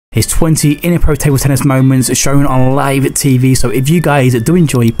His 20 inappropriate table tennis moments shown on live TV. So if you guys do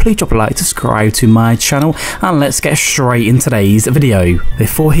enjoy, please drop a like, subscribe to my channel, and let's get straight in today's video.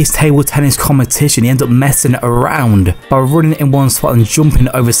 Before his table tennis competition, he ended up messing around by running in one spot and jumping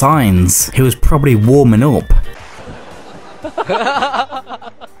over signs. He was probably warming up.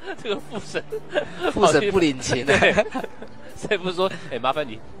 这个父神不领情。所以不是说，麻烦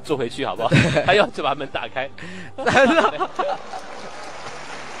你坐回去好不好？他要就把门打开。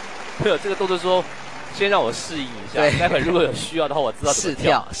没有这个动作说，先让我适应一下，待会如果有需要的话，我知道怎么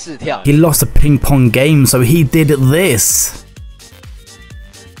跳。试跳。He lost a ping pong game, so he did this.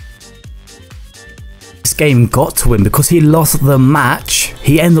 This game got to him because he lost the match.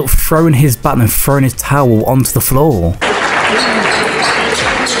 He ended up throwing his bat and throwing his towel onto the floor.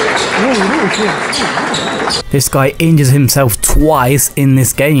 This guy injures himself twice in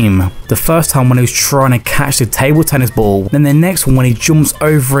this game. The first time when he was trying to catch the table tennis ball, then the next one when he jumps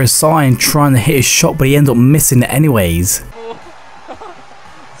over a sign trying to hit a shot, but he ends up missing it anyways.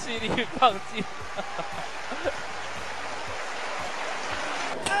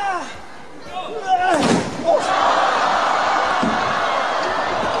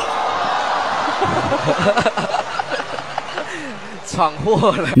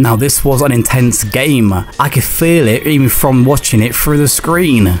 Now this was an intense game. I could feel it even from watching it through the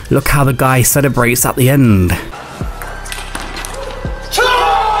screen. Look how the guy celebrates at the end.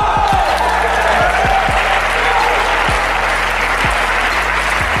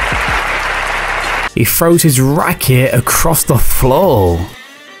 He throws his racket across the floor.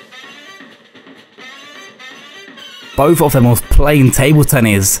 Both of them was playing table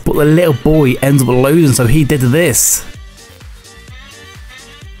tennis, but the little boy ends up losing, so he did this.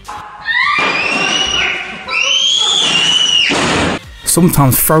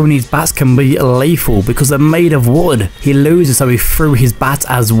 Sometimes throwing these bats can be lethal because they're made of wood. He loses, so he threw his bat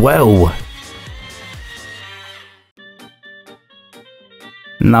as well.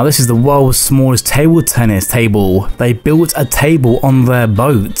 Now this is the world's smallest table tennis table. They built a table on their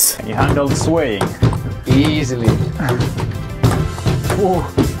boat. Can you handle the swaying? Easily. Oh.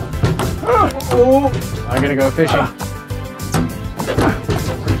 I'm gonna go fishing.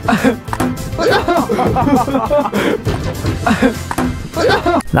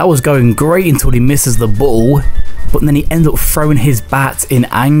 That was going great until he misses the ball, but then he ends up throwing his bat in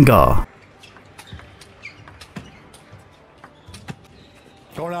anger.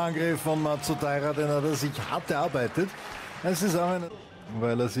 Toller Angriff von Matsudaira, den hat sich hart erarbeitet. Es ist auch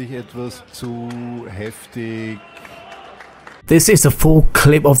weil sich etwas zu heftig. This is the full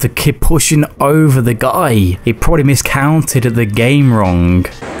clip of the kid pushing over the guy. He probably miscounted the game wrong.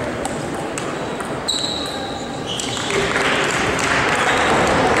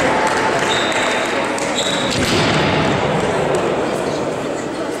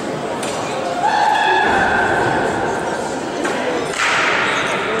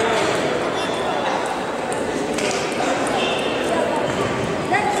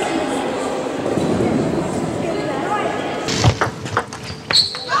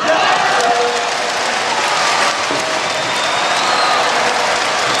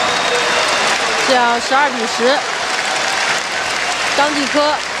这样12比10，张继科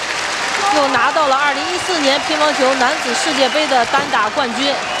又拿到了2014年乒乓球男子世界杯的单打冠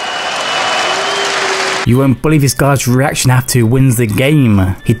军。You won't believe this guy's reaction after he wins the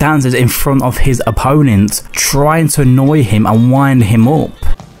game. He dances in front of his opponent, trying to annoy him and wind him up.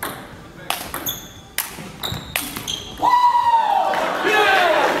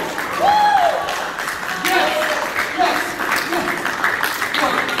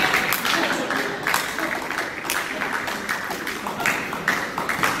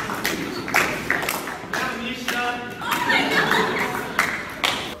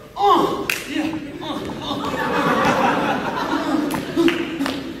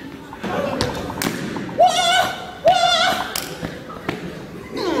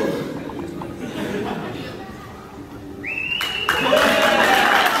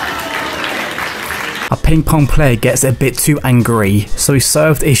 A ping pong player gets a bit too angry, so he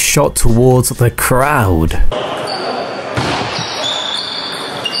served a shot towards the crowd.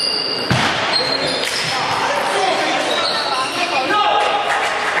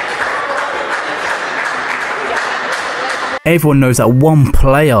 Everyone knows that one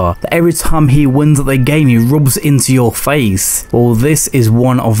player, that every time he wins the game he rubs into your face. Well, this is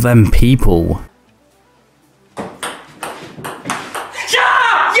one of them people.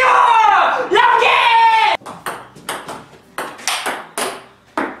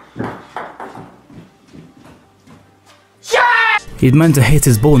 He's meant to hit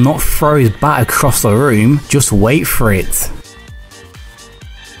his ball, not throw his bat across the room. Just wait for it.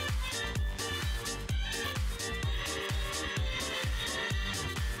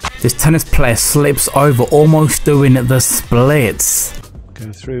 This tennis player slips over, almost doing the splits.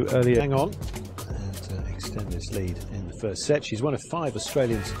 Go through earlier. Hang on. And extend this lead in the first set. She's one of 5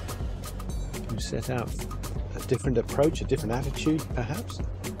 Australians who set out a different approach, a different attitude, perhaps.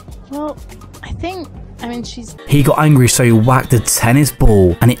 Well, I mean, she's... He got angry, so he whacked the tennis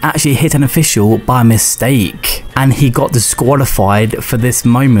ball, and he actually hit an official by mistake, and he got disqualified for this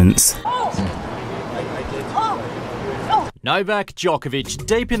moment. Novak Djokovic,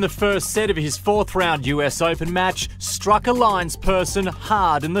 deep in the first set of his 4th round US Open match, struck a linesperson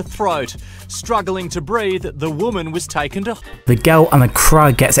hard in the throat. Struggling to breathe, the woman was taken to... The girl and the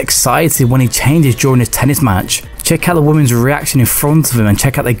crowd gets excited when he changes during his tennis match. Check out the woman's reaction in front of him and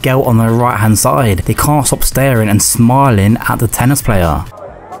check out the girl on the right hand side. They can't stop staring and smiling at the tennis player.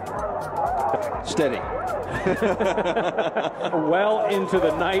 Steady. Well into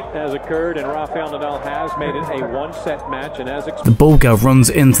the night has occurred, and Rafael Nadal has made it a 1-set match, and as the ball girl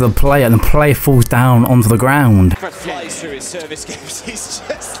runs into the player and the player falls down onto the ground. Flies through his service games. He's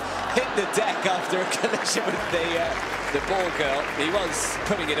just hit the deck after a collision with the ball girl. He was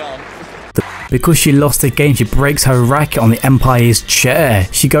putting it on. Because she lost the game, she breaks her racket on the umpire's chair.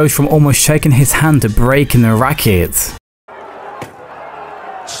 She goes from almost shaking his hand to breaking the racket.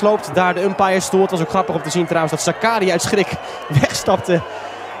 Sloopt daar de umpirestoel. Het was ook grappig om te zien trouwens dat Sakkari uit schrik wegstapte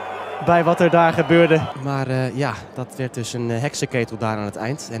bij wat er daar gebeurde. Maar ja, dat werd dus een heksenketel daar aan het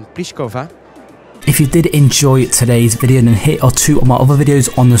eind. En Pliskova. If you did enjoy today's video, then hit or 2 of my other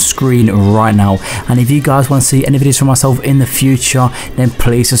videos on the screen right now. And if you guys want to see any videos from myself in the future, then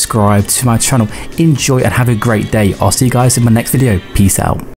please subscribe to my channel. Enjoy and have a great day. I'll see you guys in my next video. Peace out.